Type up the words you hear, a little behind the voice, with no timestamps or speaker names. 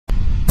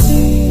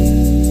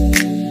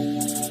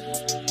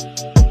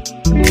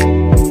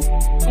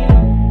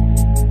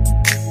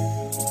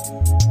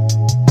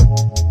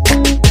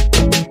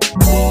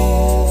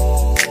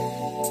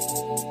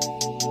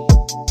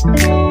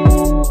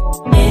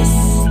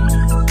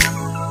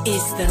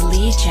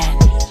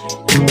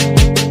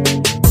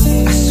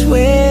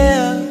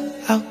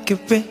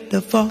Get rid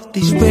of all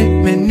these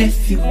women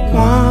if you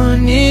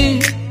want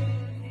it.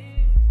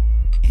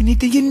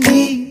 Anything you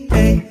need,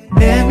 babe,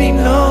 let me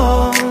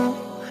know.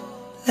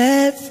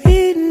 Let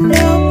me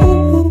know.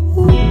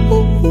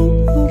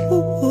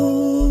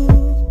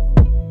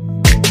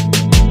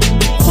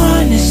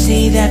 Wanna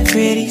see that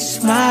pretty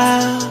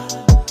smile.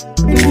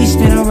 Please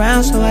spin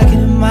around so I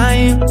can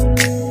admire.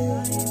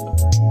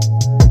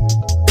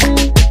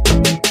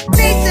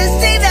 Need to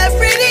see that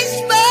pretty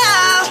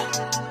smile.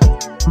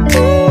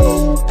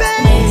 Ooh,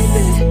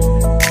 baby.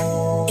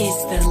 Is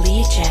the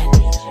Legion.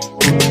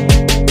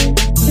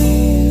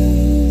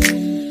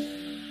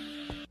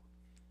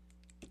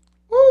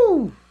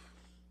 Woo!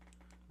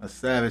 A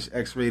savage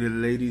X-rated,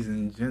 ladies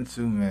and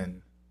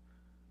gentlemen.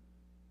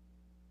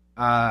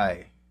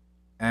 I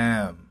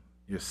am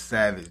your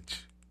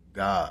savage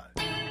God.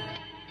 I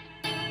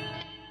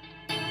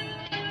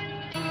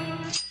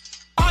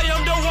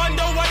am the one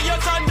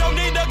your son don't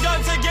need a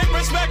gun to get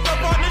respect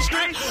up on the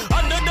street.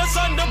 Under the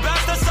sun, the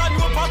bastard son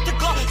will pop the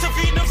clock to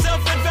feed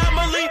himself and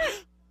family.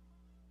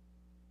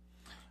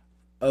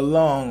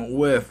 Along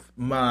with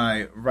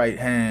my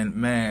right-hand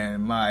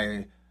man,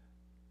 my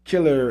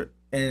killer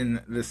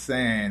in the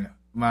sand,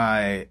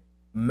 my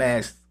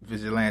masked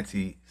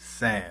vigilante,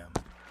 Sam.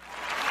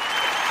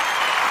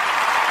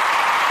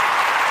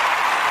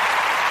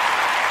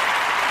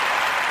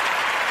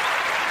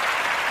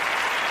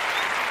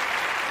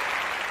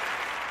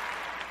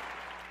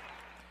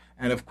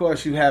 And of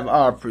course, you have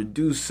our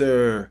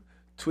producer,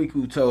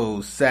 Twinkle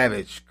Toes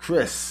Savage,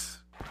 Chris.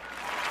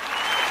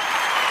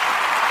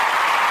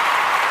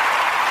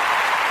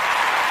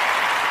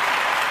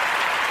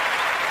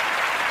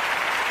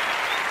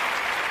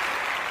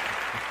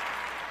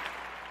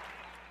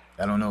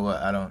 I don't know what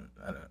I don't.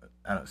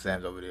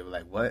 Sam's over there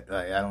like, what?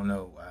 Like, I don't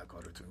know why I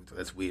called her Twinkle Toes.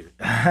 That's weird.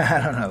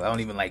 I don't know. I don't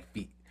even like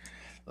feet.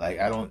 Like,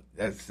 I don't.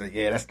 That's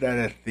not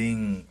a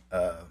thing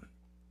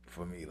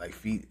for me. Like,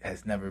 feet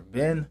has never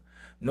been.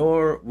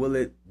 Nor will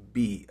it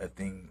be a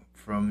thing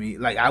from me.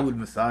 Like, I would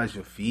massage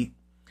your feet,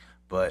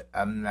 but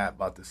I'm not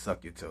about to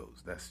suck your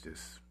toes. That's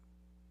just,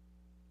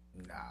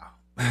 nah.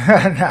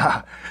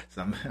 Nah.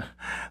 Some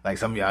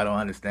of y'all don't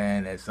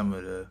understand that some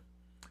of the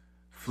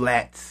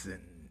flats and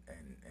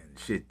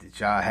shit that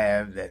y'all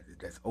have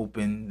that's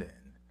open, and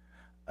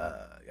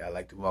y'all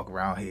like to walk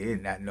around here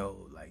and not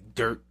know, like,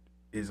 dirt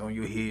is on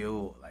your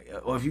heel. Like,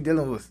 or if you're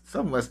dealing with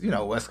some West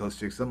Coast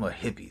chicks, some are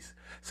hippies.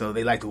 So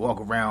they like to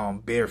walk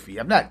around bare feet.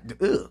 I'm not,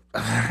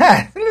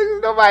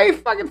 nobody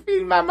fucking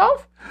feet in my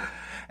mouth.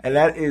 And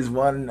that is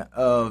one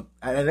of,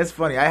 and that's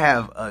funny, I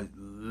have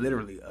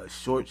literally a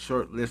short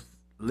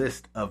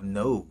list of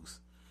no's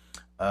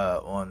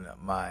on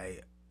my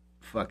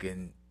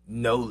fucking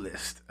no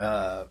list.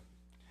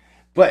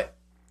 But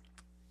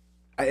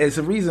it's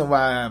a reason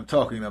why I'm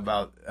talking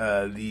about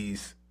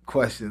these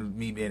questions,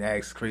 me being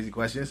asked crazy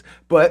questions.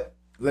 But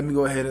let me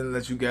go ahead and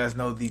let you guys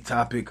know the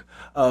topic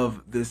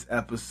of this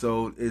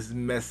episode is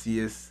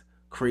messiest,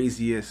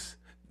 craziest,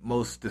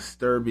 most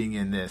disturbing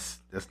in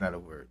this. That's not a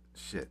word.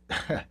 Shit.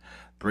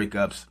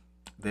 Breakups.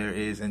 There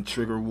is a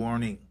trigger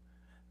warning.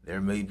 There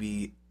may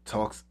be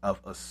talks of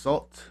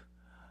assault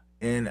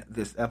in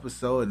this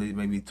episode, and there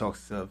may be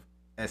talks of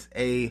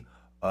SA.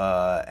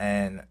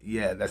 And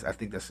yeah, I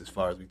think that's as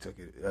far as we took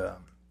it.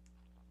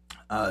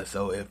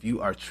 So if you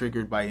are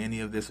triggered by any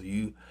of this, or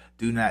you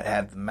do not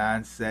have the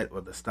mindset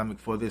or the stomach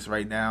for this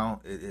right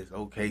now, it is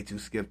okay to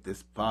skip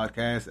this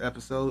podcast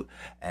episode,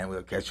 and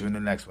we'll catch you in the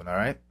next one. All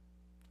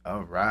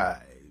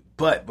right.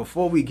 But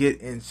before we get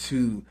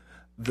into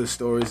the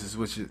stories,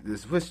 which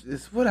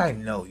is what I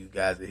know you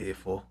guys are here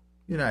for.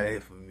 You're not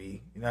here for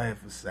me. You're not here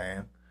for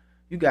Sam.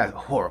 You guys are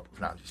horrible.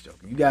 No, I'm just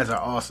joking. You guys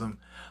are awesome.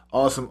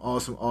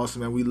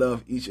 And we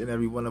love each and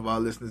every one of our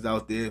listeners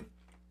out there.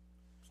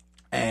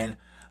 And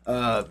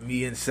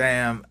me and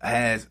Sam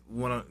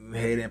went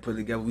ahead and put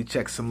together. We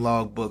checked some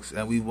log books,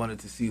 and we wanted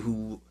to see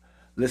who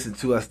listened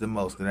to us the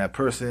most. And that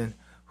person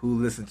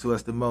who listened to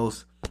us the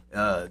most,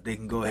 they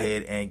can go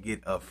ahead and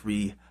get a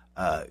free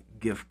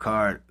gift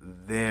card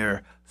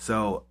there.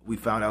 So we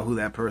found out who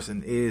that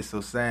person is.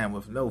 So Sam,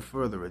 with no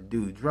further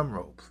ado, drum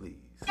roll, please.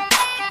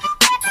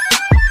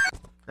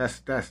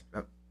 That's not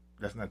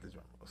the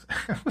drum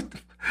roll.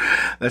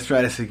 Let's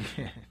try this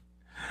again.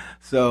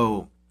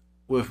 So,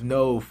 with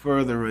no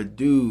further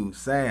ado,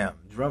 Sam,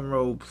 drum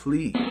roll,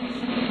 please.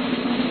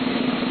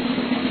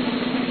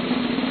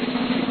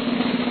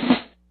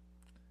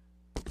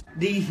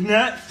 These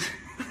nuts.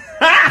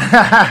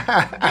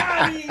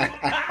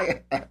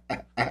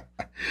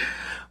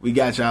 We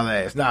got y'all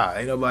ass. Nah,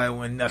 ain't nobody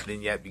win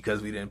nothing yet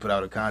because we didn't put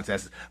out a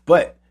contest.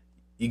 But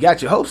you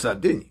got your hopes up,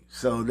 didn't you?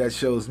 So that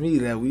shows me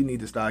that we need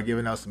to start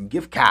giving out some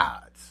gift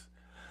cards,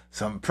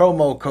 some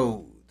promo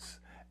codes,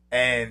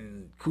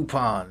 and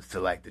coupons to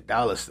like the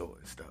dollar store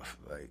and stuff.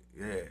 Like,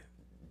 yeah,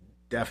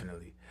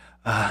 definitely.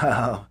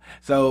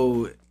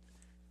 So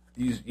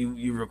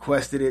you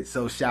requested it,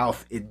 so shall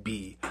it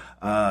be.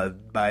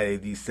 By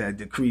the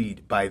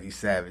decreed by the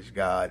Savage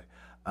God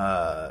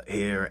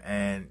here,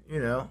 and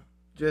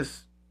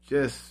just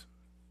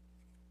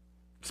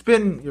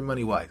spend your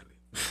money wisely.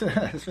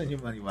 Spend your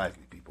money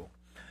wisely, people.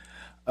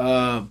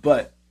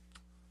 But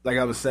like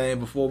I was saying,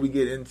 before we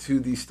get into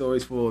these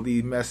stories for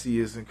the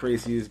messiest and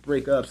craziest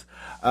breakups,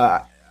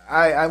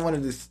 I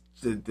wanted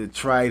to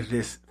try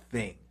this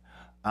thing,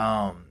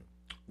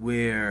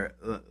 where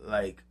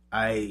like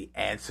I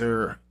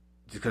answer,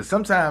 because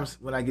sometimes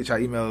when I get your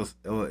emails,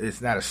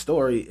 it's not a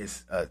story,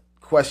 it's a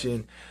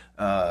question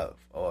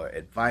or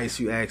advice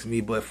you ask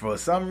me. But for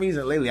some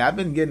reason lately, I've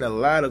been getting a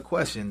lot of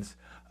questions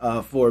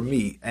for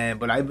me,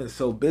 but I've been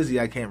so busy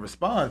I can't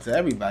respond to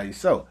everybody.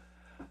 So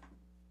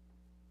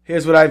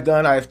here's what I've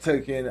done. I've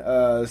taken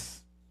how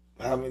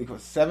many?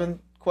 7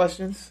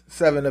 questions,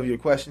 7 of your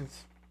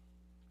questions,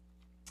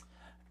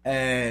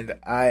 and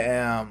I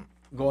am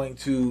going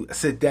to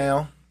sit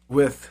down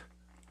with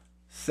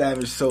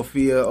Savage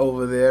Sophia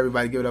over there.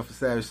 Everybody give it up for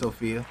Savage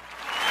Sophia.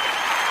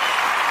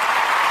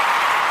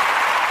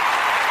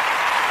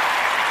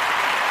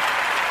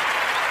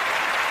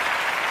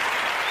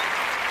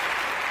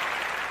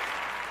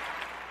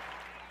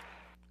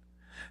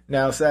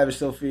 Now, Savage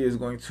Sophia is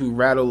going to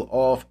rattle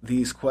off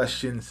these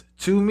questions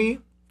to me.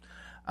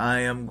 I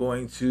am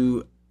going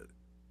to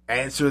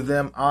answer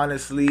them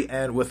honestly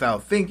and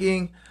without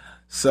thinking.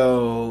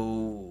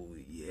 So,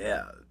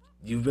 yeah,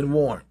 you've been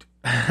warned.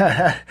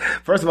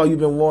 First of all, you've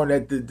been warned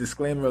that the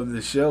disclaimer of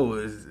the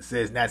show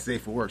says not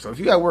safe for work. So if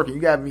you got work and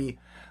you got me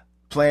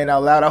playing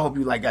out loud, I hope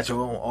you got your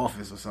own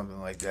office or something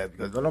like that,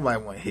 because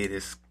nobody want to hear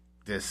this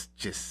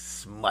just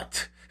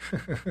smut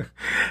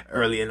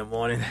early in the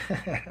morning.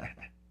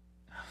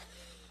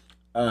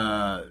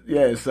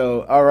 Yeah,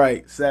 so all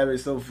right,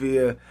 Savage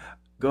Sophia,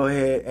 go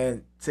ahead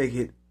and take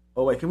it.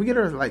 Oh wait, can we get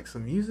her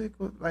some music,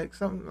 or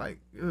something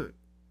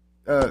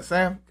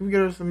Sam, can we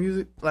get her some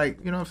music,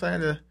 you know what I'm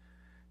saying, to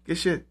get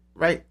shit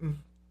right and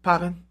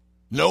popping?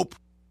 Nope.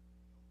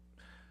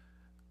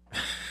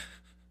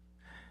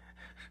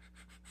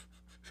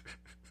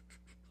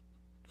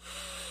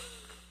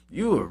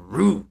 You are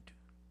rude.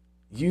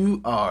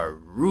 You are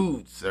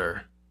rude,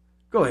 sir.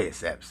 Go ahead,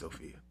 Savage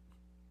Sophia.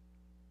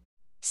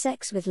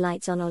 Sex with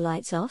lights on or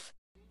lights off?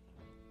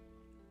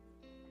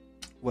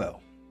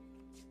 Well,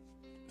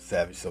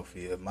 Savage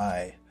Sophia,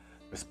 my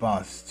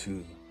response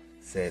to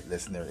said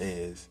listener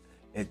is,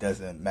 it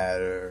doesn't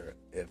matter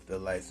if the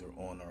lights are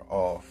on or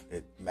off.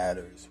 It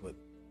matters what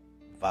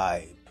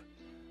vibe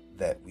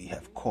that we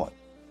have caught.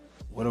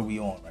 What are we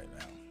on right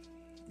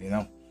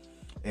now?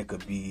 It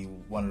could be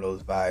one of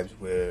those vibes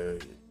where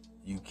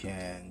you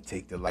can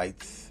take the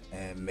lights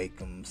and make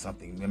them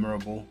something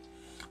memorable.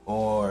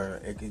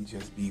 Or it can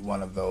just be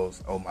one of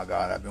those, oh my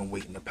God, I've been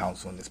waiting to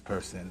pounce on this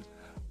person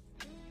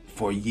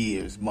for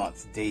years,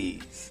 months,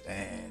 days.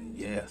 And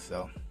yeah,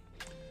 so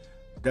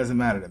it doesn't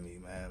matter to me,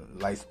 man.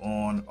 Lights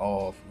on,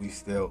 off, we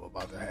still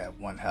about to have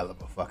one hell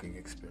of a fucking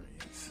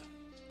experience.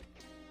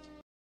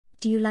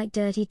 Do you like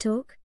dirty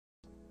talk?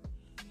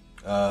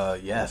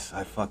 Yes,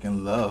 I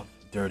fucking love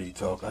dirty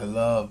talk. I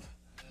love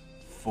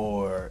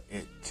for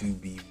it to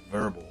be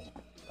verbal.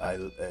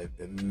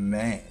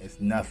 Man, it's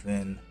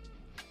nothing.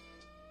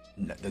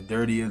 The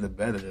dirtier the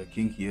better, the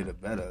kinkier the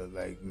better.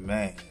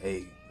 Man,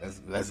 hey,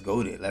 let's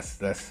go there. Let's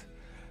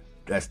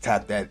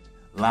tap that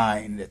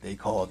line that they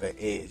call the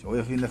edge. Or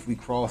even if we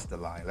cross the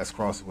line, let's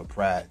cross it with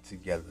pride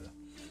together,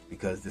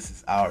 because this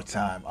is our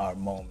time, our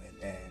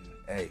moment. And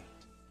hey,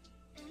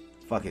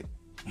 fuck it.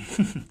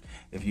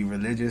 If you're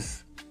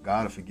religious,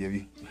 God will forgive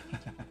you.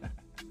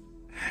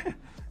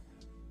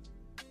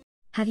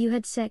 Have you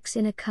had sex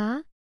in a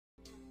car?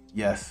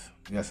 Yes,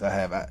 I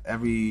have.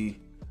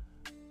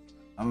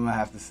 I'm gonna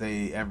have to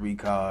say every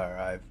car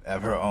I've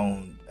ever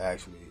owned,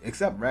 actually,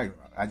 except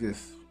Ragnarok. I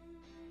just,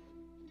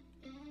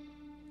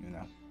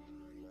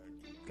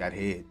 got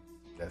head.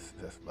 That's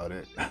about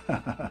it.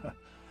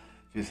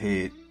 Just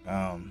head.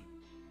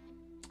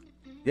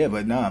 Yeah,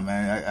 but nah,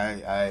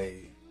 man,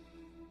 I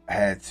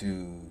had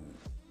to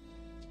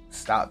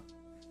stop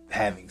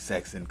having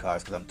sex in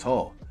cars because I'm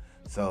tall.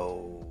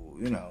 So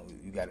you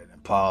got an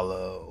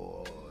Impala,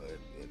 or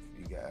if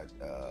you got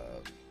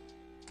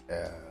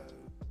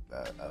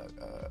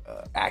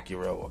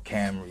Acura or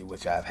Camry,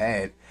 which I've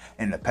had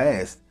in the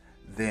past,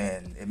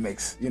 then it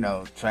makes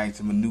trying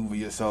to maneuver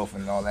yourself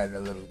and all that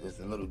is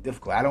a little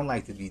difficult. I don't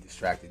like to be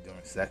distracted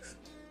during sex.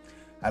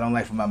 I don't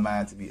like for my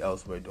mind to be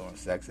elsewhere during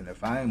sex. And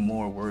if I am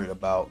more worried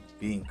about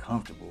being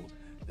comfortable,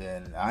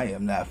 then I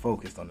am not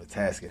focused on the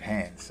task at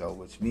hand. So,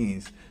 which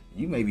means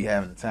you may be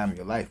having the time of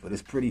your life, but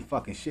it's pretty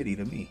fucking shitty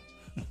to me.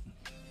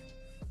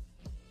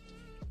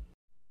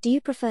 Do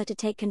you prefer to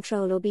take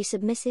control or be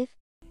submissive?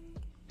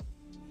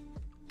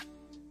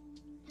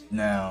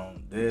 Now,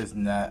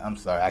 I'm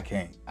sorry, I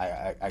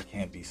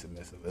can't be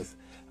submissive.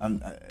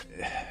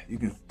 You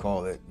can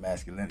call it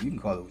masculine. You can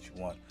call it what you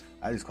want.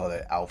 I just call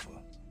it alpha.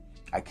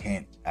 I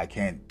can't.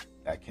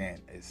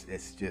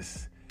 It's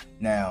just,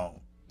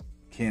 now,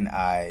 can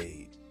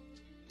I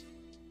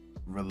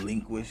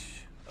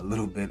relinquish a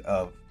little bit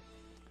of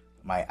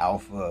my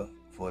alpha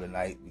for the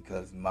night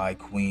because my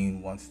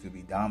queen wants to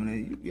be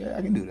dominant? Yeah,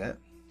 I can do that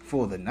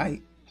for the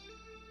night.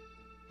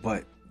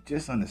 But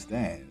just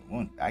understand,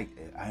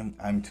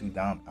 I'm too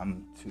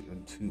dominant.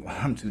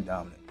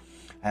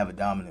 I have a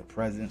dominant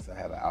presence. I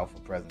have an alpha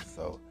presence.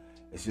 So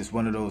it's just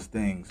one of those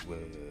things where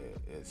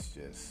it's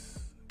just,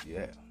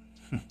 yeah,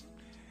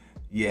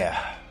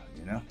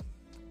 you know.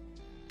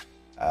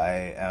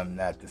 I am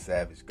not the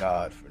savage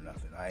god for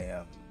nothing. I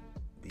am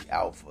the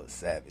alpha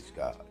savage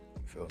god.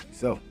 You feel me?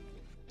 So,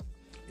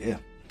 yeah.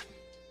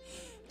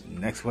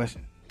 Next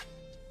question.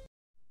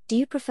 Do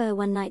you prefer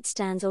one-night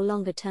stands or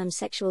longer-term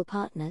sexual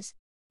partners?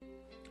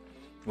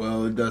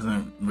 Well, it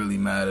doesn't really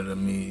matter to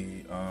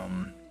me.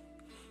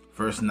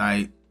 First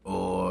night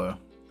or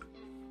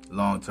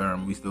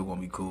long-term, we still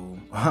gonna be cool.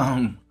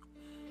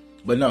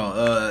 But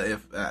no,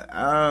 if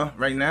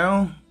right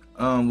now,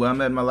 where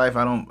I'm at in my life,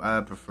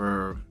 I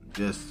prefer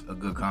just a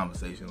good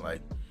conversation.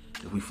 Like,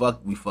 if we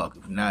fuck, we fuck.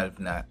 If not.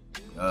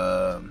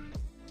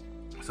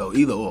 So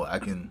either or, I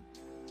can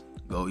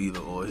go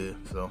either or here.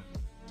 So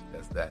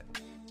that's that.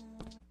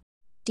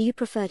 Do you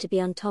prefer to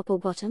be on top or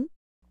bottom?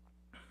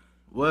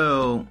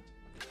 Well,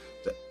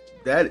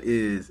 that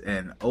is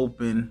an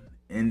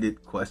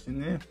open-ended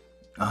question there.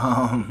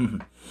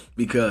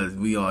 Because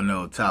we all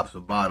know tops or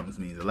bottoms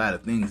means a lot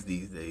of things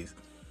these days.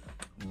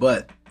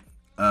 But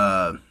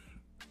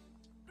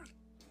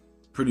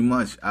pretty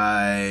much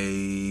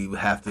I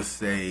have to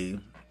say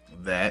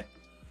that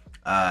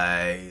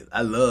I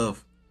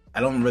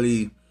don't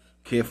really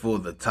care for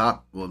the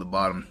top or the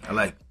bottom. I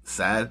like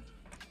side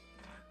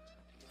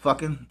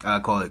fucking. I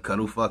call it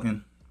cuddle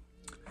fucking.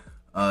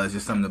 It's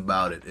just something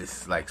about it.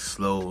 It's like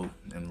slow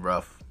and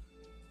rough.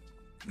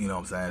 You know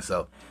what I'm saying?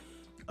 So,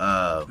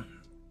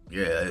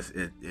 yeah,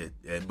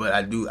 but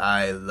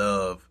I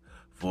love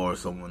for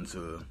someone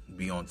to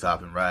be on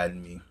top and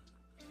riding me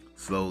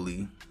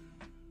slowly,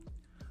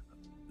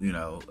 you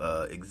know,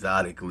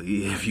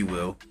 exotically, if you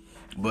will.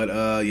 But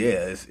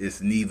yeah,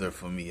 it's neither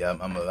for me. I'm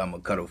a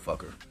cuddle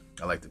fucker.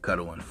 I like to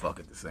cuddle and fuck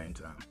at the same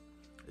time.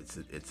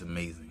 It's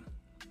amazing.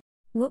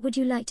 What would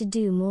you like to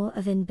do more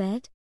of in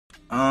bed?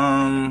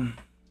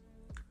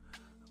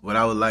 What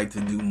I would like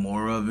to do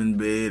more of in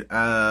bed,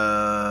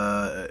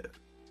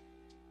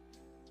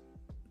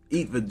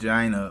 eat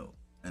vagina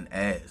and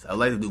ass. I would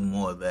like to do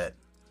more of that.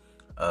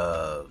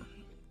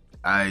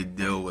 I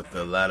deal with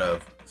a lot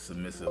of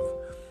submissive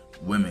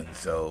women,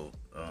 so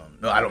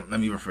no, I don't. Let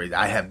me rephrase.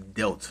 I have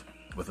dealt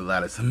with a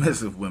lot of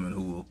submissive women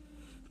who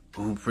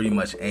pretty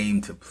much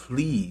aim to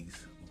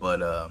please,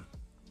 but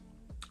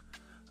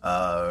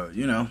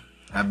you know,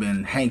 I've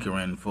been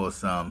hankering for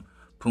some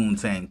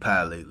poontang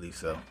pie lately,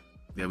 so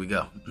there we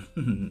go.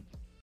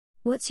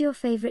 What's your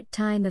favorite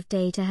time of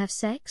day to have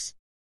sex?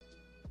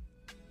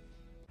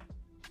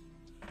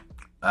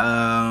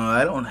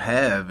 I don't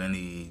have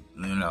any,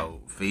 you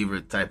know,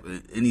 favorite type.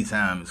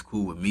 Anytime is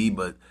cool with me,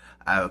 but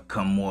I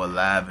come more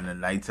alive in the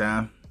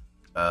nighttime.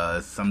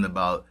 Something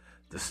about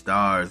the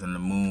stars and the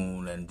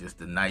moon and just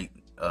the night,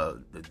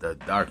 the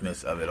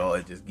darkness of it all.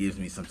 It just gives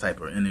me some type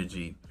of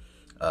energy,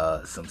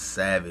 some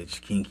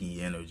savage,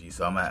 kinky energy.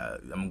 So I'm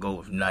gonna go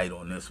with night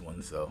on this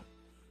one. So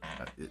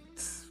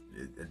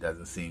it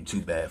doesn't seem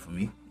too bad for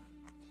me.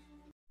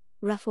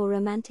 Rough or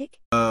romantic?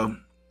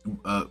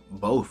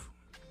 Both.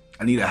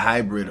 I need a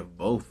hybrid of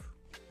both.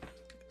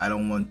 I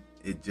don't want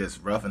it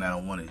just rough and I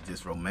don't want it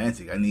just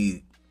romantic. I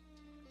need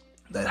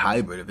that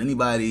hybrid. If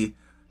anybody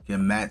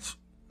can match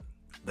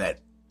that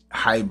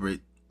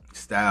hybrid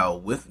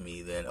style with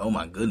me, then oh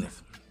my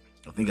goodness,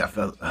 I think I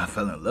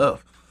fell in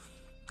love.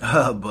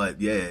 But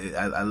yeah,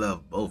 I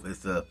love both.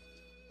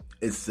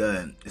 It's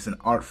an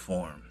art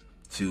form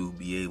to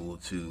be able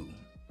to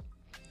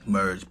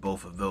merge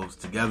both of those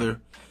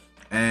together,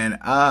 and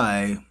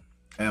I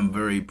am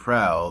very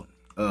proud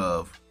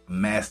of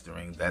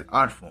mastering that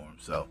art form.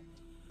 So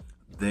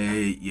there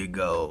you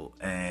go,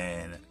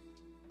 and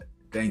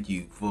thank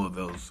you for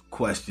those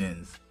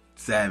questions,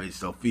 Savage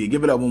Sophia.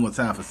 Give it up one more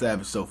time for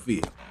Savage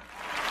Sophia.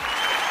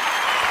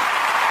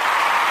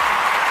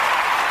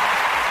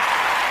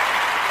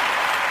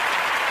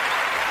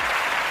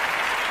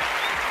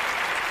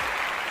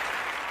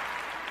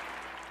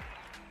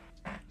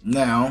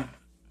 Now,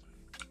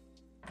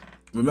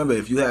 remember,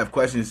 if you have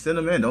questions, send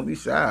them in. Don't be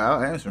shy.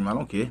 I'll answer them. I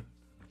don't care.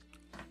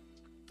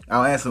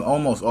 I'll answer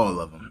almost all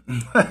of them.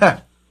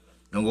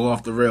 Don't go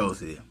off the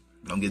rails here.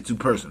 Don't get too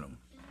personal.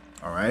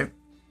 All right?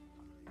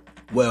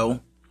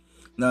 Well,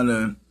 now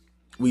that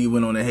we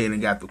went on ahead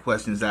and got the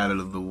questions out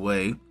of the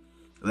way,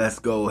 let's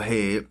go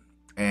ahead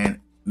and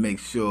make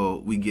sure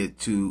we get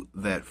to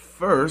that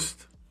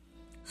first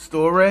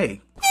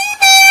story.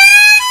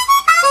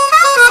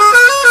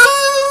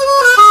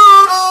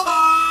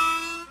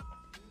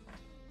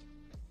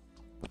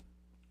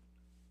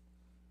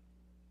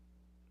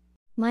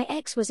 My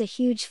ex was a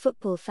huge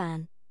football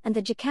fan, and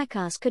the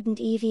jackass couldn't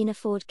even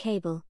afford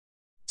cable.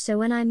 So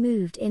when I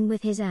moved in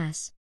with his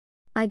ass,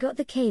 I got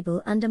the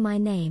cable under my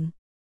name.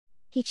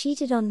 He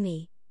cheated on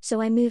me, so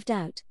I moved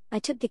out, I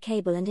took the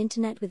cable and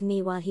internet with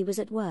me while he was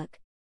at work.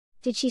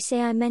 Did she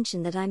say I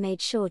mentioned that I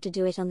made sure to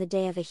do it on the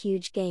day of a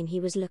huge game he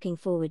was looking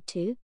forward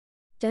to?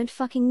 Don't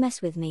fucking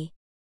mess with me.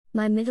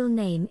 My middle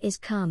name is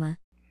Karma.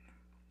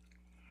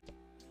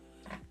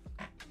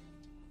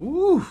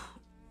 Ooh.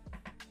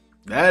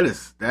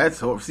 That's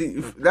horrible. See,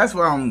 that's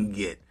what I don't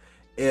get.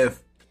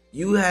 If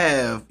you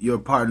have your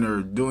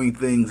partner doing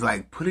things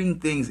like putting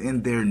things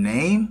in their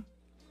name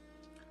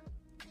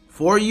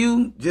for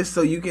you, just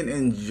so you can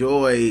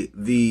enjoy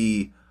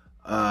the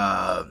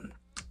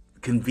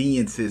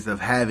conveniences of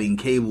having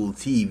cable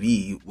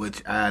TV,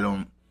 which I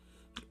don't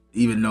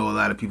even know a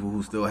lot of people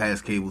who still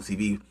has cable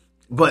TV.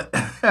 But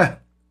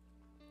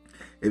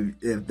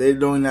if they're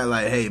doing that,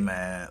 like, hey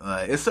man,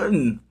 like, it's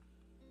certain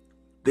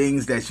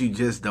things that you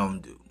just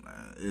don't do,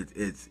 man.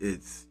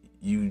 It's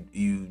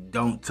you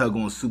don't tug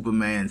on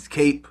Superman's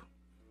cape.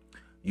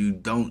 You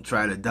don't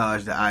try to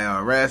dodge the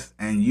IRS,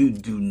 and you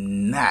do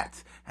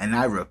not, and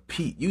I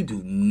repeat, you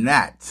do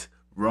not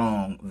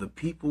wrong the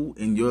people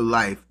in your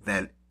life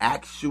that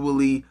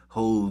actually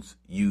holds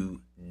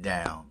you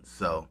down.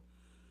 So,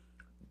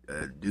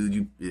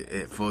 dude,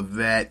 for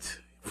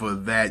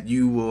that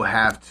you will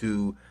have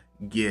to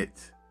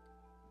get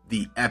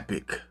the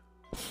epic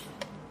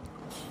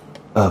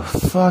a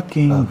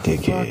fucking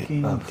dickhead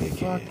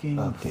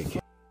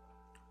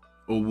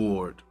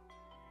award.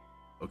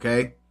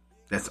 Okay?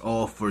 That's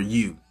all for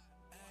you.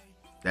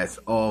 That's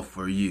all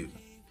for you.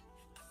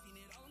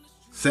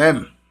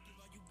 Sam,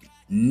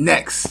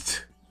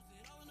 next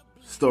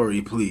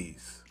story,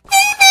 please.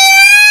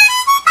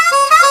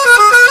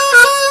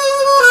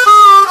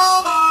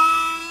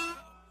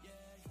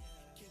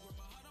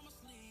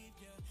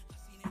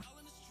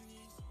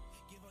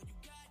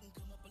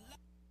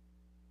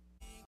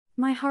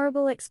 My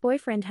horrible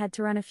ex-boyfriend had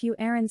to run a few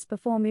errands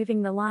before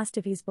moving the last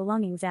of his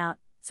belongings out,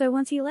 so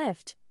once he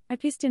left, I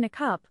pissed in a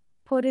cup,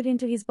 poured it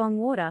into his bong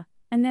water,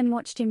 and then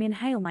watched him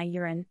inhale my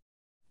urine.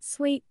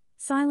 Sweet,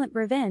 silent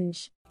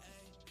revenge.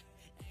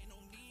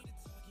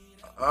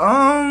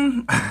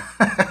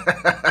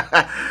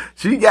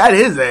 She got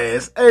his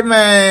ass. Hey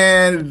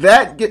man,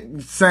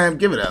 Sam,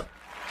 give it up.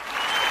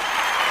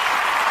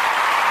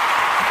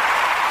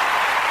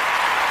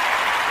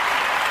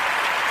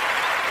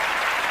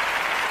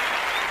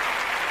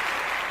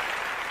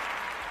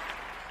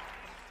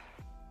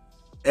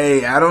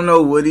 Hey, I don't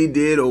know what he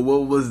did or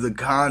what was the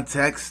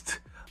context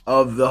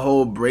of the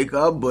whole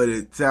breakup, but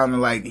it sounded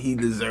like he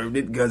deserved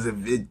it, because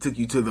if it took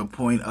you to the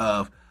point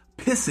of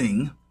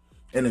pissing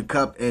in a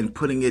cup and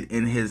putting it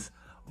in his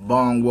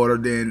bong water,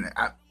 then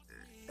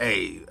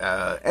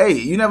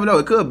you never know.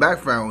 It could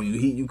backfire on you.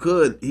 He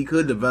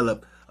could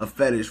develop a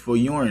fetish for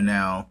urine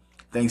now,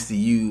 thanks to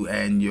you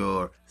and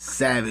your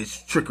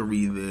savage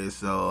trickery there.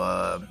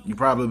 So you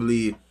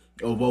probably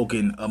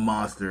awoken a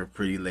monster,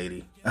 pretty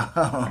lady.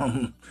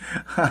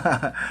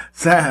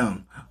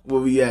 Sam,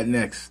 where we at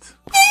next?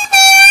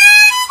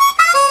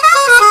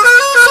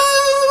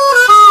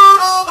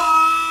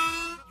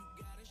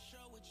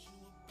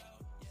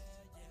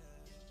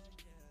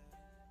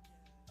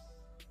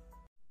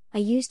 I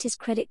used his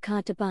credit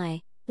card to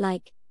buy,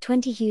 like,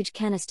 20 huge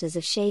canisters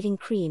of shaving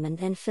cream and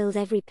then filled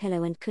every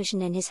pillow and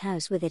cushion in his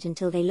house with it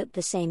until they looked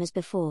the same as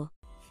before.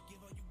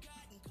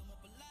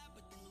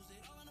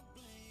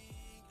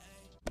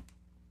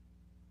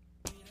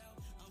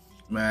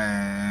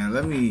 Man,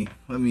 let me.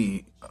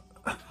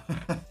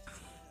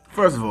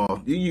 First of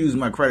all, you use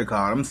my credit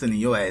card, I'm sending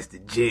your ass to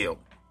jail.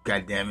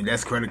 God damn it,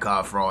 that's credit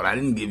card fraud. I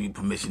didn't give you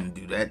permission to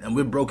do that, and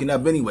we're broken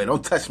up anyway.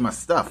 Don't touch my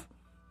stuff.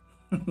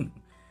 You're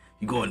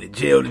going to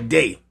jail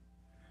today.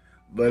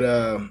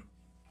 But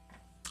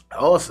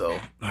also,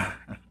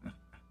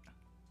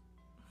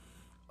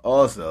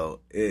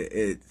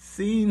 it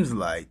seems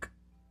like,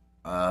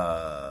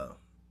 yeah.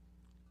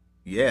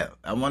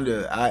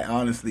 I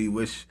honestly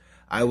wish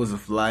I was a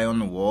fly on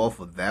the wall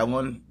for that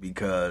one,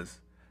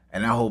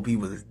 and I hope he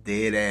was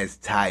dead ass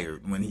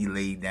tired when he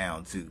laid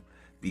down too,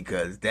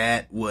 because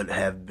that would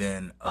have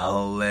been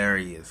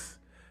hilarious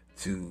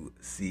to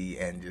see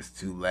and just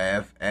to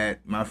laugh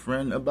at my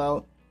friend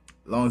about,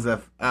 as long as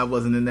I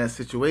wasn't in that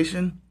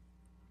situation.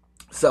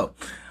 So,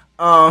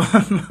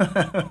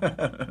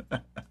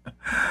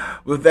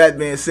 with that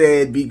being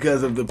said,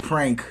 because of the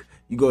prank,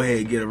 you go ahead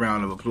and get a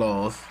round of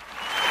applause.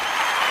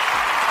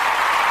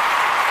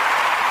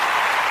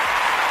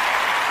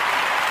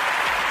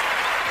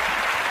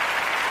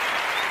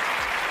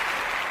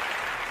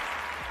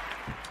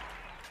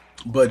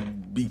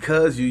 But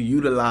because you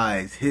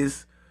utilize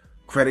his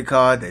credit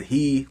card that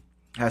he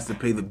has to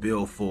pay the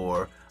bill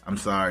for, I'm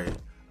sorry,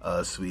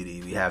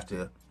 sweetie, we have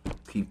to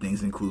keep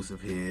things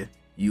inclusive here.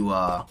 You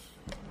are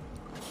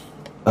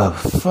a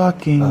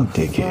fucking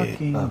dickhead.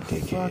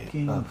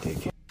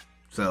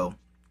 So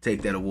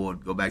take that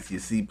award, go back to your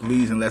seat,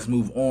 please, and let's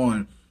move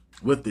on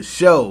with the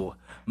show.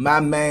 My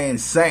man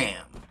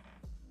Sam.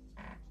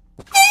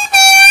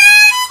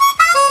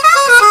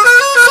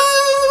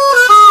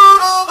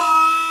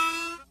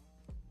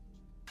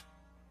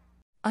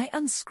 I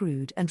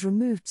unscrewed and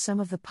removed some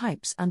of the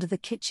pipes under the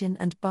kitchen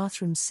and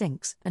bathroom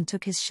sinks and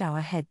took his shower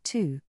head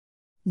too.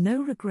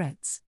 No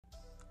regrets.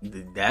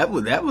 That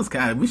was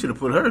kind of, we should have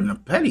put her in the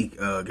petty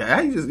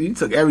guy. You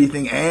took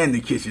everything and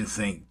the kitchen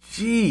sink.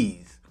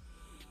 Jeez.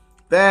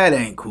 That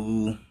ain't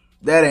cool.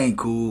 That ain't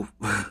cool.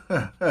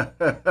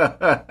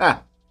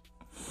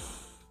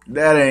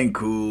 That ain't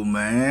cool,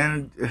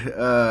 man.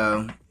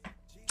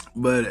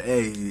 But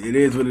hey, it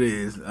is what it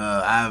is.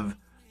 I've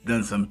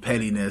done some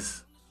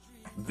pettiness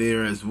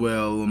there as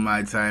well in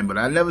my time, but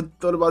I never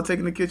thought about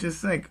taking the kitchen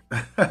sink.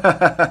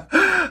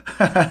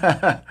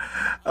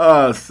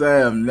 Oh,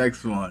 Sam,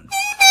 next one.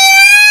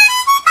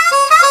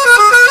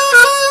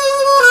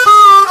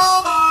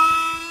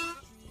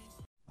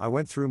 I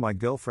went through my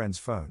girlfriend's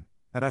phone,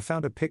 and I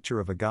found a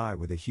picture of a guy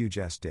with a huge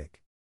ass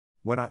dick.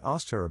 When I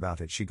asked her about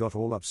it, she got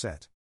all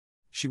upset.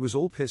 She was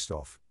all pissed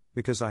off,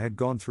 because I had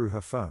gone through her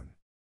phone.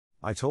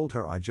 I told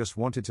her I just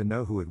wanted to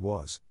know who it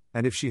was,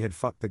 and if she had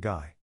fucked the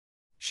guy.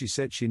 She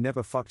said she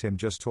never fucked him,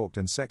 just talked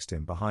and sexted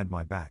him behind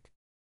my back.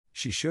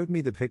 She showed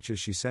me the pictures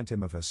she sent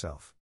him of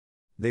herself.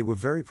 They were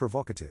very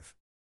provocative.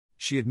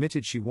 She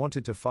admitted she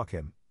wanted to fuck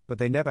him, but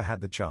they never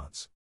had the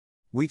chance.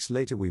 Weeks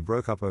later we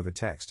broke up over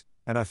text,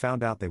 and I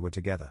found out they were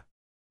together.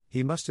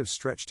 He must have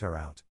stretched her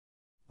out.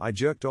 I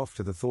jerked off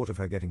to the thought of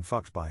her getting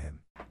fucked by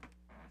him.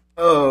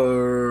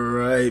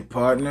 Alright,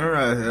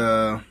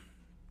 partner.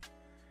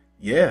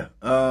 Yeah.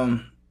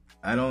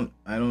 I don't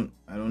know.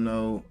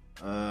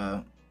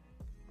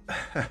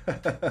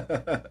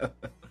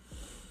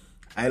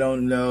 I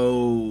don't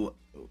know.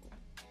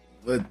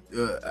 But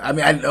I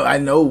mean, I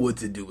know what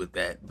to do with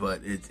that,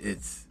 but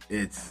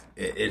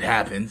it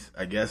happens,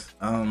 I guess.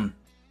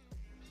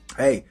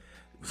 Hey,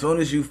 as soon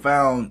as you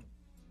found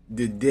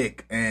the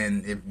dick,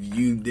 and if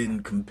you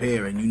didn't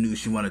compare and you knew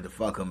she wanted to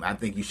fuck him, I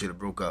think you should have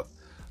broke up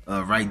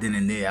right then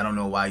and there. I don't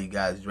know why you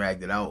guys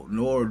dragged it out,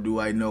 nor do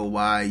I know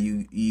why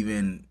you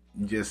even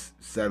just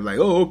said like,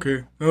 oh,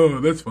 okay, oh,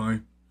 that's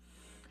fine.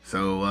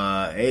 So,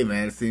 hey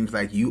man, it seems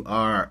like you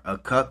are a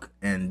cuck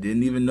and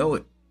didn't even know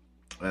it.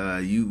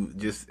 You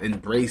just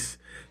embrace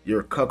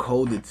your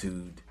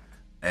cuckolditude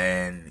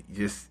and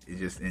just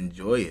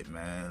enjoy it,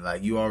 man.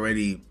 Like, you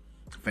already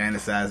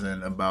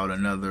fantasizing about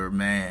another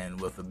man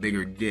with a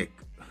bigger dick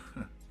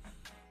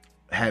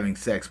having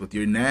sex with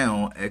your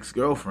now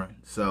ex-girlfriend.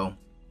 So,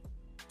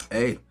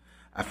 hey,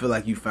 I feel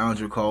like you found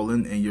your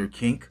calling and your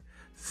kink.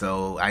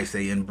 So I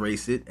say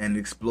embrace it and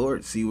explore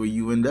it. See where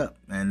you end up.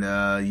 And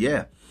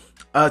yeah.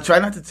 Try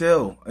not to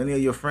tell any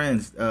of your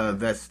friends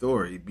that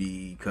story,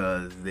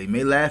 because they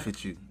may laugh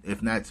at you,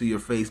 if not to your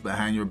face,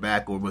 behind your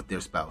back, or with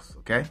their spouse,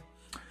 okay?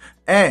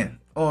 And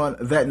on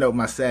that note,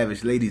 my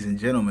savage ladies and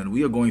gentlemen,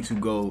 we are going to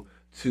go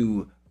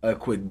to a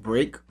quick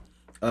break.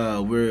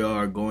 We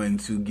are going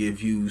to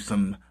give you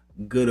some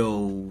good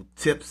old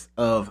tips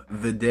of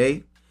the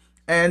day.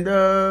 And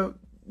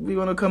we're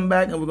going to come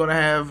back and we're going to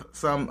have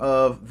some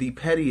of the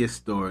pettiest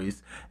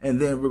stories. And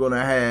then we're going to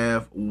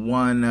have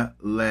one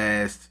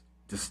last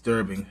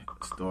disturbing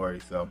story.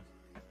 So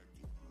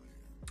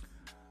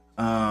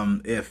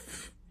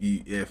if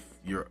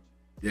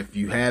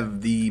you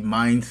have the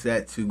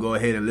mindset to go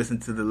ahead and listen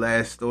to the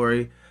last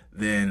story,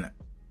 then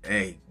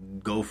hey,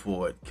 go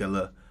for it,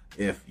 killer.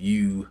 If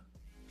you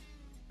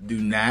do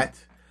not,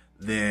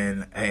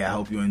 then hey, I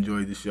hope you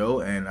enjoyed the show,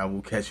 and I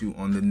will catch you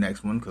on the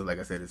next one, because like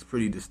I said, it's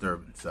pretty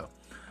disturbing. So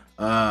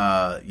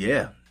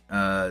yeah,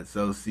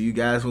 so see you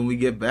guys when we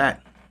get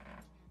back.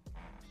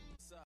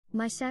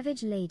 My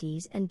savage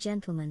ladies and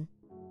gentlemen,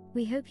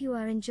 we hope you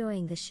are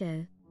enjoying the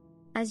show.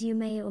 As you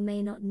may or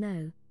may not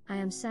know, I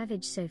am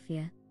Savage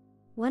Sophia,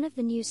 one of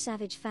the new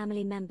Savage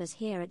family members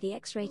here at the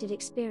X-Rated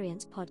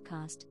Experience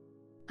podcast.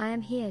 I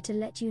am here to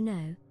let you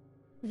know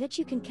that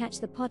you can catch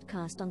the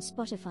podcast on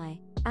Spotify,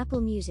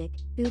 Apple Music,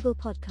 Google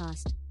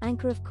Podcast,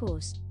 Anchor of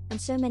course, and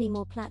so many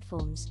more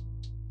platforms.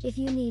 If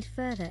you need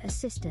further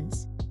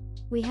assistance,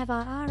 we have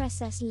our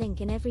RSS link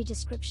in every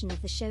description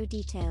of the show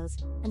details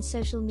and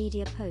social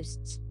media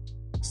posts.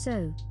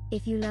 So,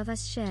 if you love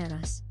us, share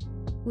us.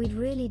 We'd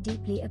really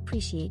deeply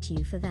appreciate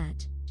you for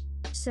that.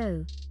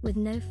 So, with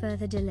no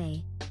further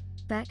delay,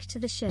 back to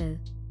the show.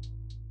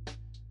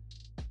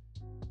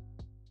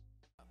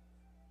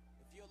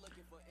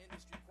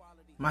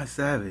 My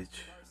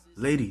savage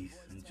ladies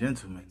and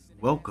gentlemen,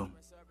 welcome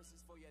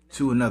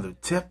to another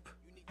tip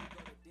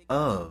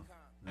of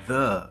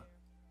the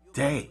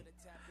day.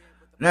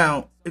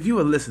 Now, if you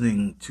are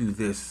listening to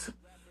this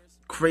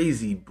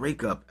crazy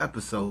breakup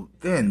episode,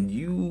 then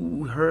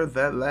you heard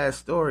that last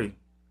story.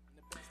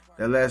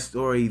 That last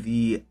story,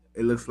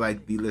 it looks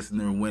like the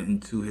listener went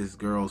into his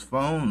girl's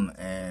phone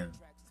and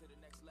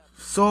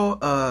saw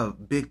a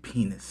big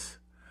penis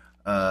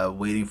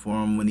waiting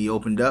for him when he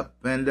opened up.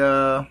 And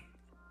the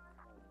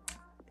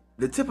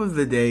tip of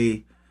the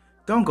day,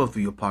 don't go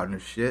through your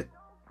partner's shit.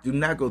 Do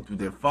not go through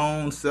their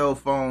phone, cell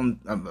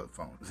phone,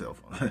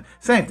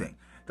 same thing.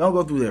 Don't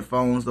go through their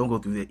phones, don't go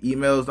through their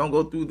emails, don't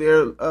go through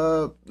their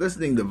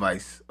listening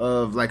device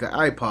of like an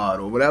iPod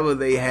or whatever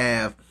they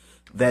have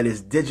that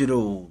is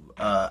digital,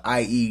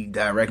 i.e.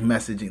 direct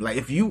messaging. Like,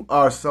 if you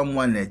are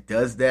someone that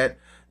does that,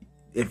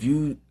 if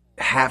you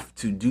have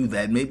to do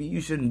that, maybe you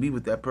shouldn't be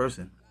with that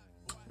person.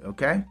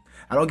 Okay?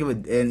 I don't give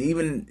a, and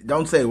even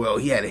don't say, well,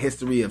 he had a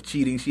history of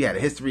cheating. She had a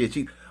history of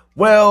cheating.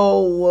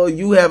 Well,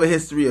 you have a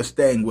history of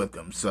staying with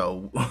them.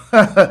 So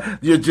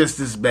you're just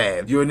as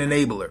bad. You're an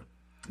enabler.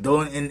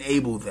 Don't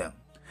enable them.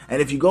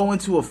 And if you go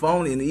into a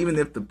phone, and even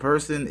if the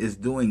person is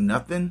doing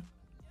nothing,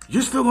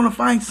 you're still going to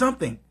find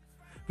something.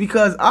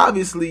 Because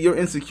obviously your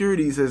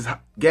insecurities has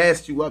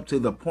gassed you up to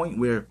the point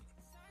where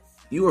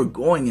you are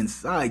going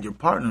inside your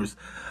partner's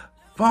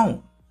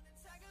phone.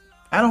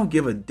 I don't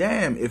give a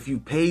damn if you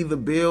pay the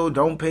bill,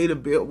 don't pay the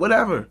bill,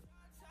 whatever.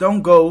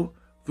 Don't go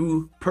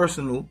through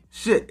personal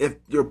shit. If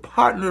your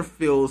partner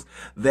feels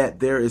that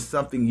there is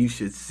something you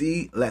should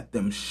see, let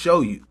them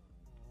show you.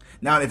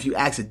 Now, if you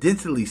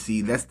accidentally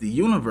see, that's the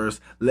universe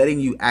letting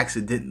you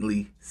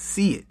accidentally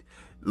see it.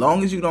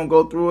 Long as you don't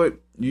go through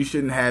it, you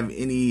shouldn't have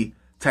any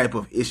type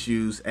of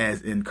issues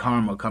as in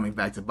karma coming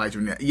back to bite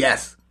you.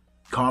 Yes,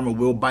 karma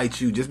will bite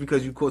you. Just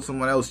because you caught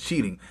someone else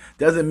cheating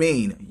doesn't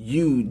mean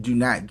you do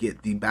not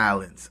get the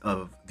balance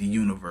of the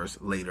universe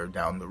later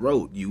down the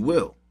road. You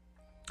will.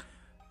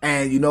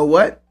 And you know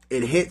what?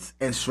 It hits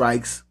and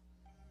strikes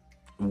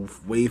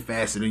way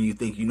faster than you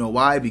think. You know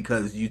why?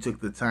 Because you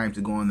took the time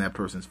to go on that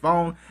person's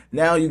phone.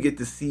 Now you get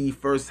to see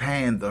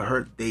firsthand the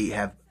hurt they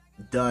have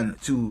done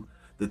to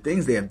the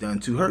things they have done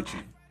to hurt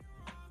you.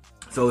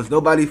 So it's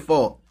nobody's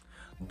fault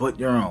but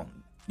your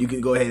own. You can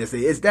go ahead and say,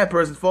 it's that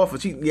person's fault for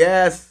cheating.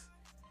 Yes.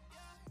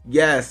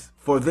 Yes.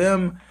 For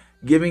them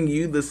giving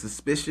you the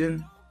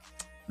suspicion,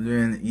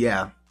 then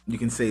yeah, you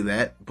can say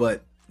that.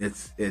 But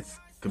it's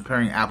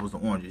comparing apples to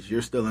oranges.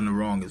 You're still in the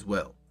wrong as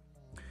well.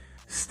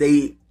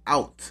 Stay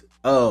out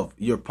of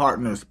your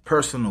partner's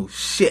personal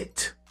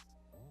shit,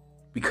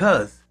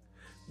 because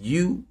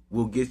you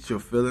will get your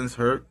feelings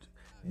hurt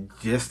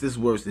just as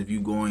worse if you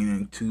going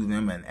into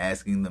them and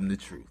asking them the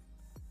truth.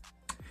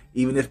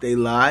 Even if they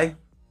lie,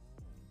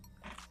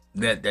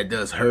 that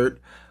does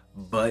hurt.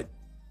 But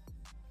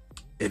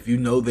if you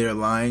know they're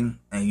lying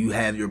and you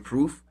have your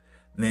proof,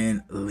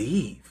 then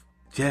leave.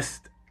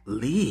 Just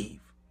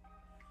leave.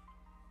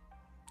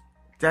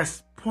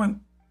 That's point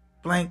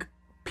blank,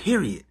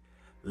 period.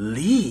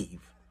 Leave.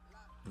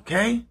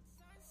 Okay?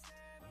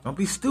 Don't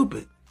be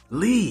stupid.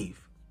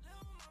 Leave.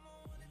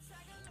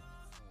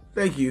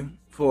 Thank you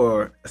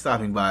for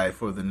stopping by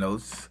for the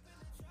notes.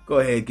 Go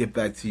ahead, get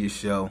back to your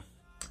show.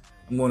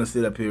 I'm going to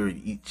sit up here and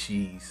eat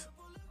cheese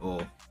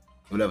or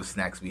whatever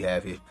snacks we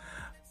have here.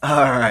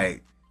 All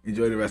right.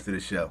 Enjoy the rest of the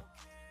show.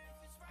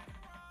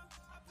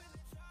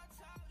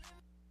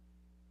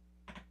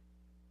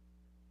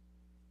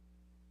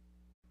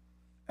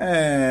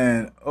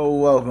 And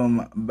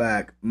welcome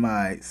back,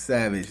 my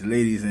savage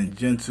ladies and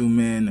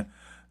gentlemen.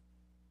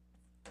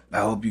 I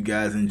hope you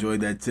guys enjoyed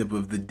that tip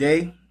of the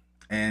day,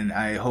 and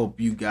I hope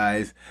you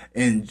guys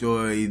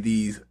enjoy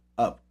these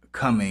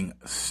upcoming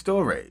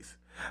stories,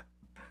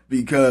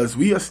 because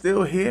we are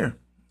still here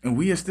and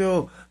we are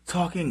still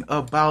talking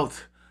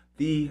about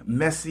the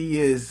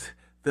Messiest,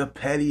 the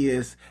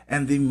Pettiest,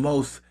 and the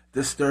most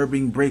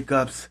disturbing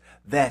breakups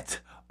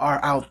that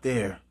are out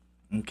there.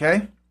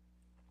 Okay?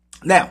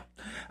 Now,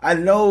 I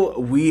know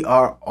we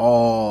are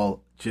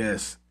all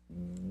just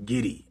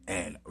giddy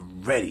and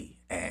ready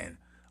and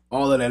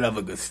all of that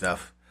other good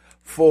stuff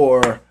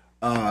for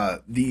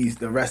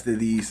the rest of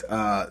these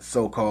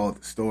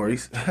so-called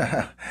stories,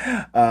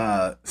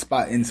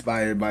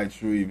 inspired by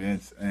true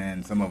events,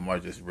 and some of them are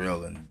just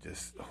real and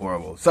just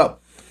horrible. So,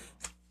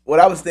 what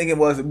I was thinking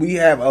was, we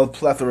have a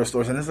plethora of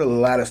stories, and there's a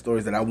lot of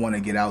stories that I want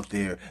to get out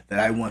there, that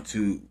I want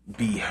to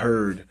be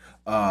heard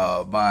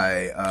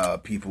by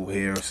people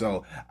here.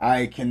 So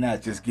I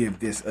cannot just give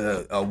this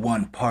a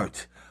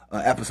one-part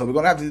episode. We're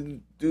going to have to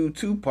do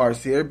 2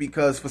 parts here,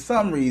 because for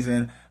some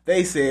reason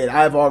they said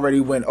I've already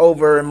went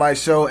over in my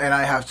show and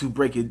I have to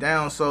break it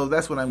down. So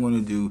that's what I'm going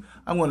to do.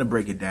 I'm going to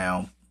break it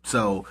down.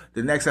 So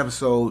the next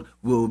episode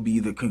will be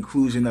the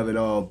conclusion of it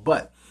all.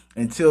 But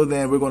until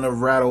then, we're going to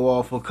rattle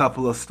off a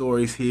couple of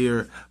stories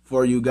here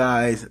for you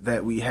guys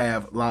that we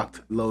have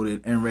locked,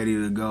 loaded, and ready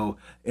to go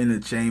in the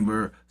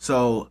chamber.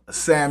 So,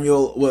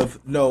 Samuel,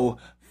 with no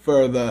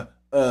further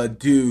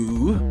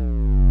ado,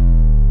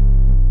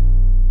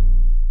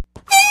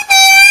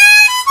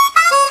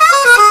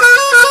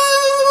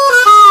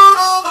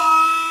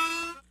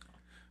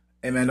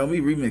 hey man, don't be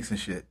remixing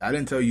shit. I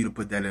didn't tell you to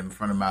put that in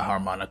front of my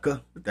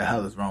harmonica. What the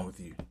hell is wrong with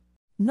you?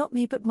 Not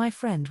me, but my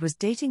friend was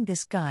dating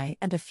this guy,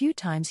 and a few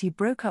times he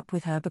broke up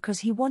with her because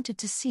he wanted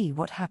to see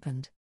what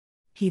happened.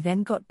 He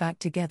then got back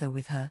together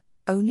with her,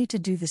 only to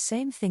do the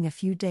same thing a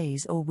few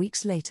days or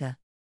weeks later.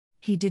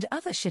 He did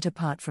other shit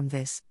apart from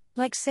this,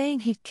 like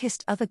saying he'd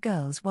kissed other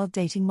girls while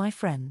dating my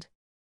friend.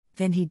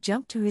 Then he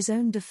jumped to his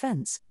own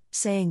defense,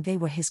 saying they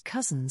were his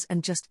cousins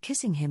and just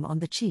kissing him on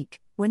the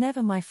cheek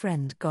whenever my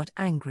friend got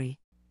angry.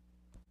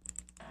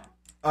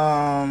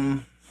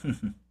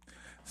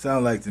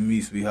 Sound like to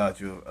me, sweetheart,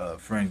 your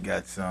friend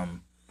got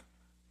some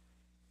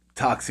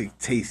toxic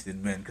taste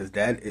in men. Cause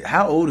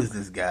how old is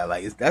this guy?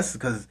 Like, that's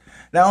because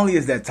not only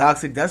is that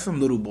toxic, that's some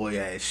little boy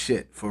ass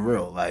shit for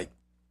real. Like,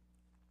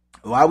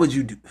 why would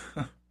you do?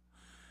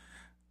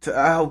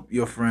 I hope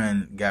your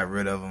friend got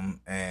rid of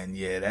him. And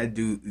yeah, that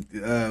dude.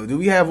 Do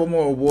we have one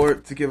more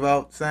award to give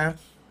out, Sam?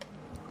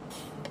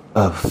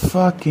 A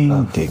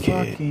fucking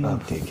dickhead.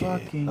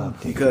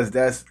 Because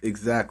that's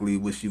exactly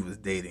what she was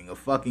dating. A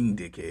fucking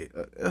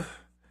dickhead.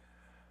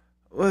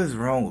 What is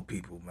wrong with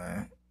people,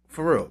 man?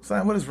 For real,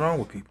 Sam, what is wrong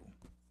with people?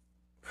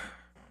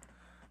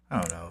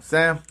 I don't know.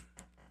 Sam,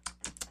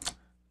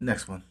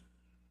 next one.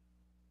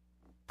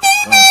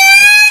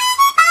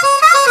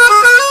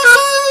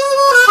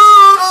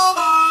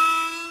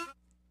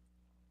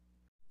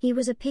 He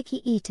was a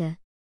picky eater.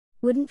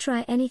 Wouldn't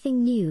try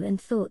anything new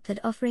and thought that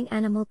offering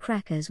animal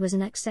crackers was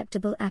an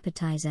acceptable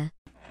appetizer.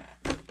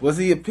 Was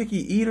he a picky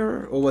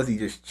eater or was he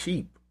just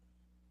cheap?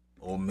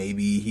 Or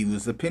maybe he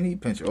was a penny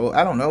pincher. Or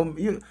I don't know.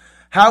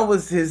 How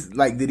was his,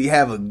 like, did he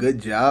have a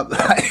good job?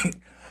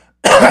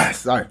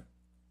 Sorry.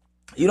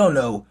 You don't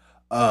know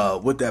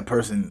what that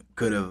person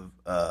could have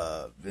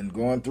been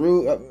going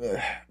through.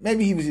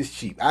 Maybe he was just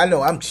cheap. I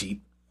know I'm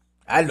cheap.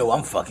 I know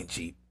I'm fucking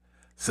cheap.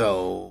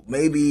 So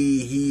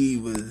maybe he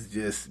was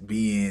just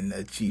being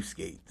a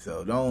cheapskate.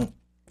 So don't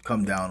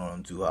come down on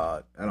him too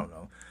hard. I don't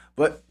know.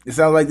 But it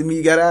sounds like to me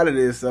you got out of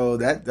this. So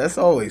that's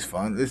always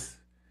fun.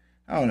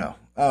 I don't know.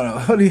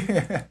 What do you,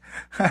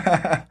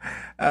 I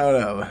don't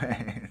know.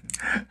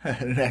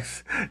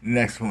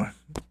 Next one.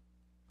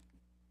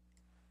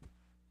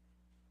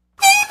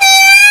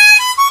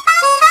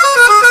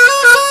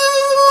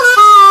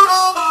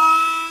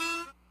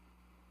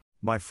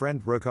 My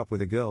friend broke up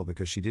with a girl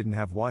because she didn't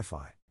have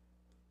Wi-Fi.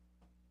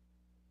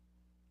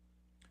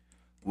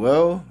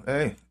 Well,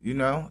 hey,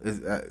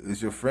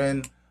 is your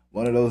friend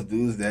one of those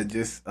dudes that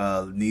just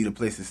need a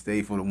place to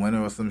stay for the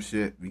winter or some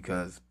shit?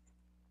 Because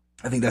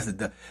I think that's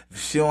if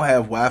she don't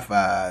have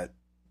Wi-Fi,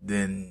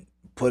 then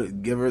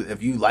give her,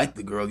 if you like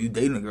the girl, you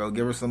dating the girl,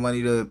 give her some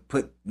money to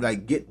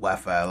get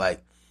Wi-Fi,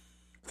 like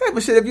type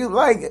of shit. If you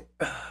like it,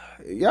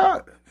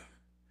 y'all,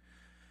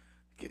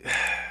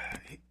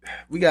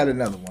 we got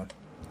another one.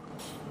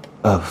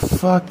 A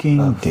fucking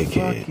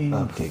dickhead.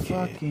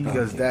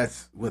 Because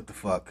that's what the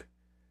fuck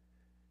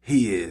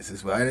he is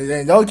as well.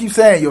 And don't keep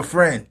saying your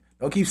friend.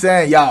 Don't keep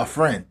saying y'all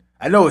friend.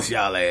 I know it's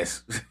y'all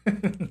ass.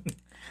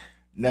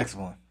 Next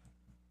one.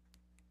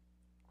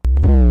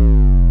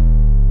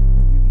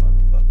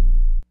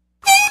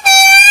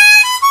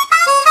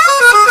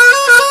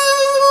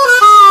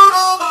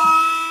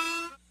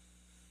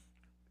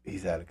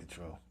 He's out of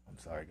control. I'm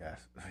sorry, guys.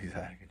 He's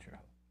out of control.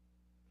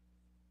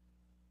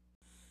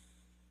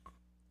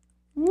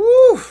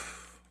 Woo!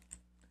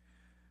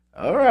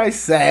 All right,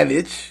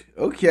 Savage.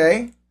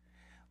 Okay.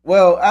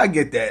 Well, I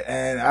get that,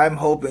 and I'm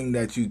hoping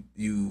that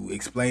you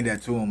explain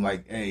that to him.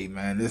 Like, hey,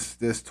 man, this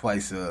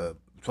twice a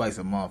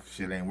month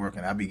shit ain't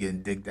working. I be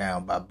getting digged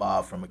down by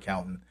Bob from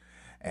accounting,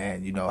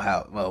 and you know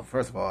how. Well,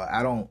 first of all,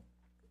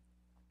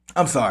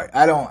 I'm sorry.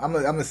 I'm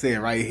gonna say it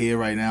right here,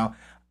 right now.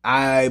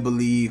 I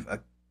believe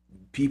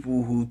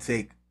people who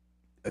take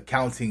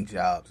accounting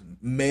jobs,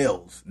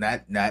 males,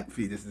 not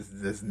this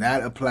does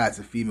not apply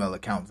to female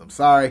accountants. I'm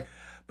sorry,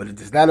 but it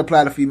does not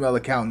apply to female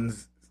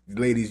accountants.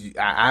 Ladies,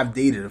 I've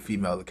dated a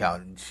female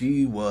accountant.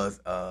 She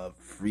was a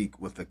freak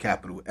with a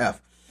capital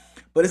F.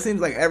 But it seems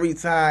like every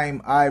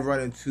time I run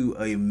into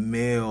a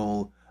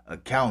male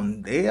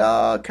accountant, they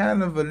are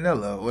kind of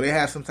vanilla, or they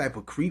have some type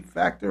of creep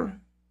factor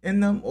in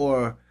them,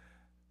 or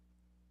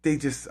they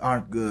just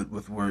aren't good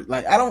with words.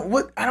 Like I don't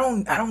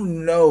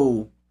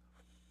know.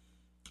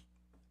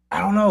 I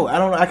don't know.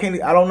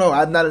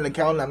 I'm not an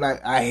accountant.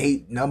 I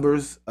hate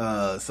numbers.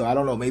 So I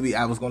don't know. Maybe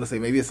I was going to say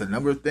maybe it's a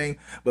number thing,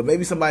 but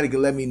maybe somebody could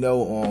let me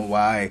know on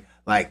why,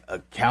 like,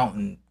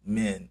 accountant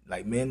men,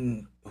 like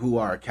men who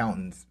are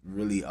accountants,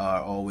 really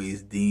are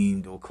always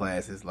deemed or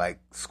classed as like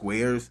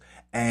squares.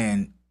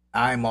 And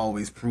I'm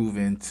always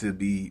proven to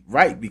be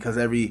right because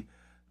every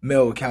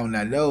male accountant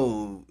I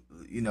know,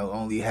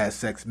 only has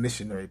sex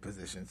missionary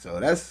position.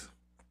 So that's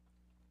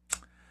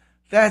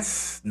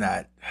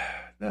not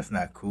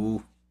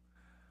cool.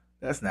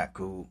 That's not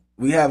cool.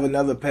 We have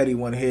another petty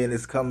one here, and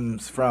this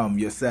comes from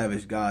your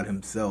savage god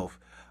himself.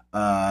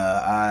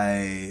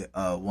 I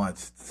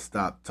once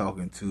stopped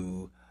talking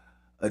to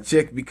a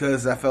chick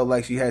because I felt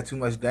like she had too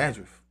much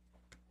dandruff.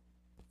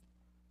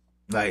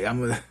 Like I'm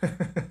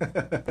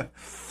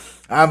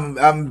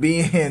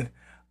being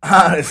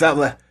honest. Stop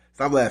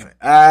laughing.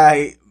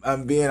 I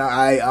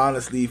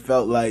honestly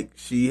felt like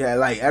she had,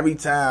 like, every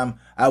time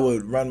I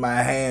would run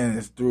my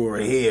hands through her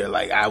hair,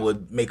 like I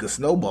would make a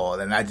snowball,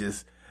 and I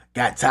just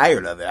got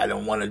tired of it. I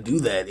don't want to do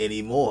that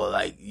anymore.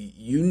 Like,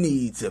 you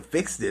need to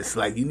fix this.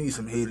 Like, you need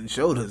some head and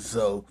shoulders.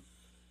 So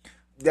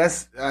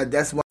that's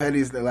one of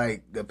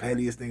the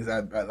pettiest things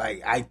I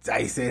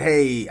said,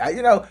 hey,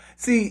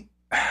 see,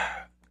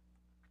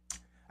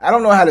 I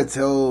don't know how to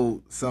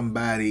tell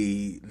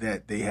somebody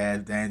that they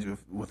have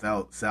dandruff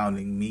without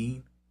sounding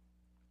mean.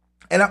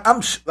 And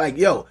I'm like,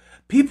 yo,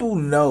 people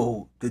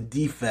know the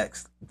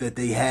defects that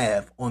they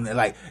have on their,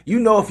 like,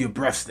 if your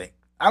breath stink.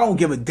 I don't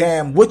give a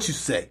damn what you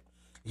say.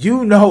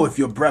 If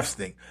your breath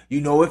stink.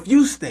 If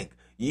you stink.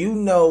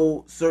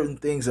 Certain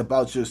things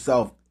about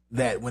yourself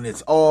that when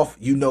it's off,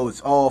 you know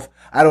it's off.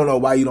 I don't know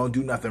why you don't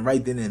do nothing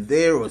right then and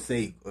there, or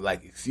say, or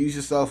like, excuse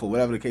yourself, or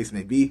whatever the case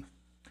may be.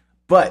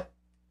 But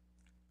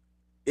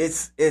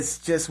it's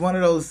just one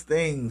of those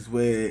things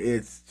where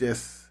it's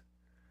just,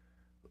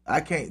 I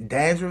can't,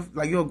 dandruff,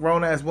 like, you're a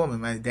grown ass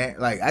woman, man.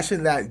 Like, I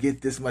should not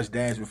get this much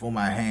dandruff on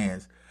my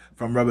hands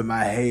from rubbing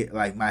my head,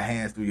 like my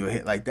hands through your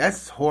head. Like,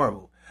 that's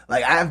horrible.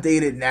 Like, I've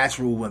dated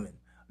natural women.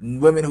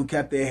 Women who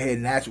kept their hair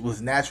natural,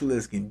 was natural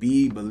as can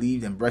be,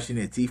 believed in brushing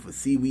their teeth with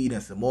seaweed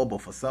and some more,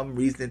 but for some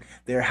reason,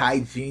 their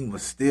hygiene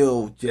was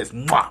still just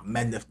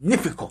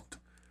magnificent.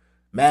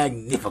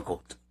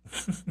 Magnificent.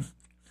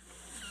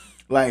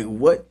 Like,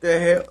 what the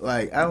hell?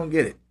 Like, I don't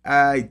get it.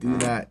 I do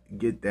not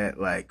get that.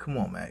 Like, come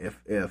on, man.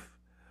 If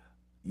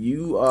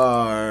you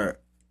are,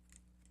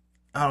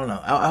 I don't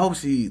know. I hope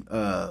she,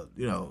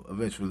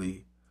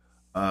 eventually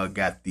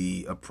got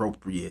the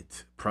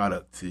appropriate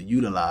product to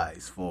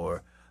utilize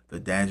for the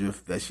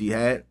dandruff that she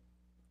had.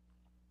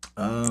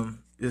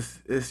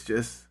 It's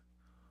just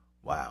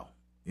wow,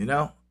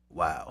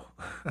 wow.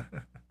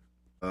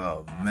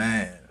 Oh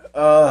man,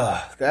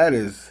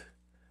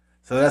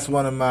 that's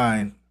one of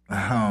mine.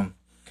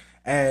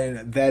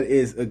 And that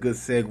is a good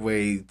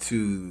segue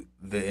to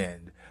the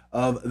end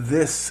of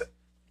this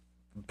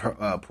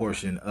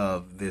portion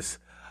of this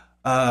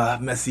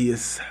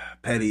Messiest,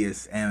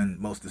 Pettiest, and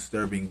most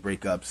disturbing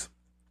breakups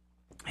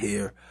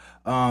here.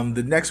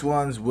 The next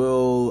ones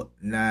will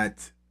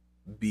not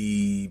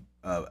be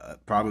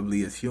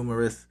probably as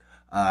humorous.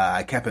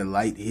 I kept it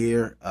light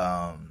here.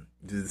 The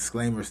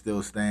disclaimer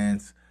still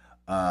stands.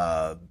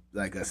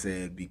 Like I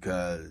said,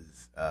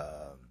 because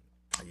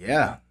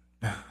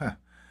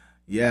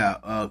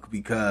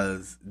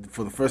because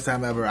for the first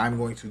time ever, I'm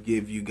going to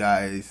give you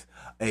guys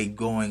a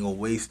going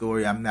away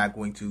story. I'm not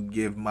going to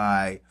give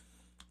my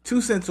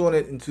 2 cents on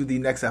it into the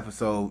next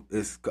episode.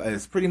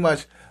 It's pretty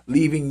much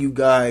leaving you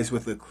guys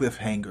with a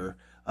cliffhanger,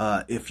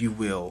 if you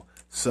will.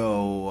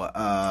 So,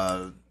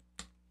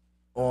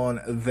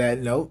 on that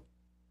note,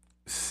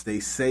 stay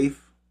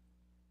safe,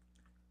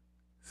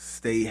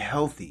 stay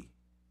healthy,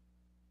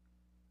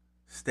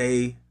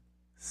 stay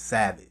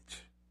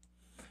savage.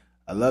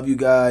 I love you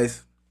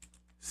guys.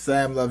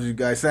 Sam loves you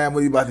guys. Sam, what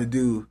are you about to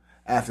do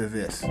after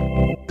this?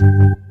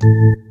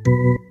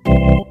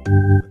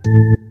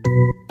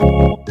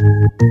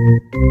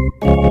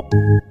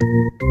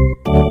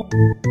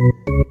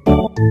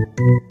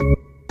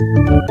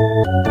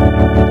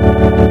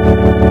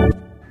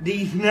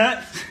 These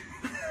nuts.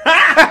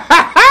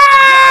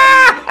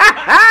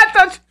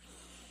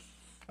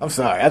 I'm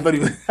sorry. I thought he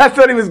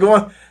was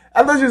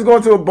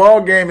going to a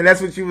ball game, and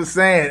that's what you were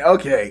saying.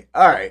 Okay,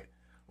 all right,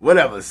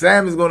 whatever.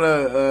 Sam is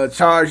gonna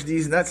charge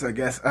these nuts, I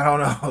guess. I don't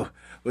know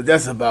what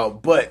that's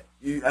about, but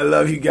I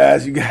love you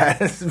guys. You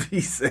guys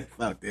be safe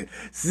out there.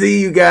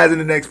 See you guys in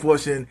the next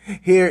portion.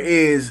 Here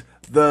is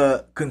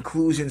the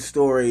conclusion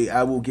story.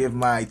 I will give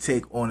my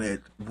take on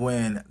it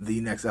when the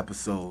next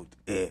episode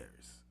airs.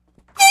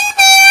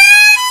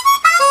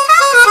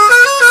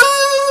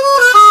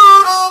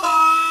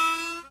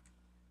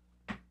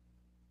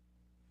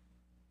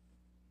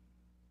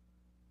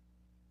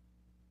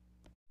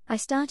 I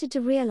started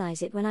to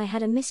realize it when I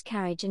had a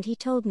miscarriage and he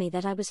told me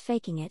that I was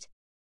faking it.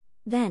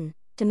 Then,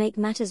 to make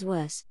matters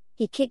worse,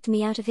 he kicked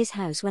me out of his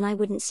house when I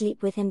wouldn't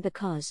sleep with him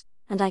because,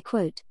 and I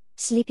quote,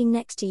 "Sleeping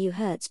next to you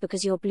hurts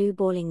because you're blue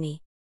balling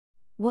me.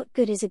 What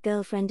good is a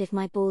girlfriend if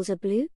my balls are blue?"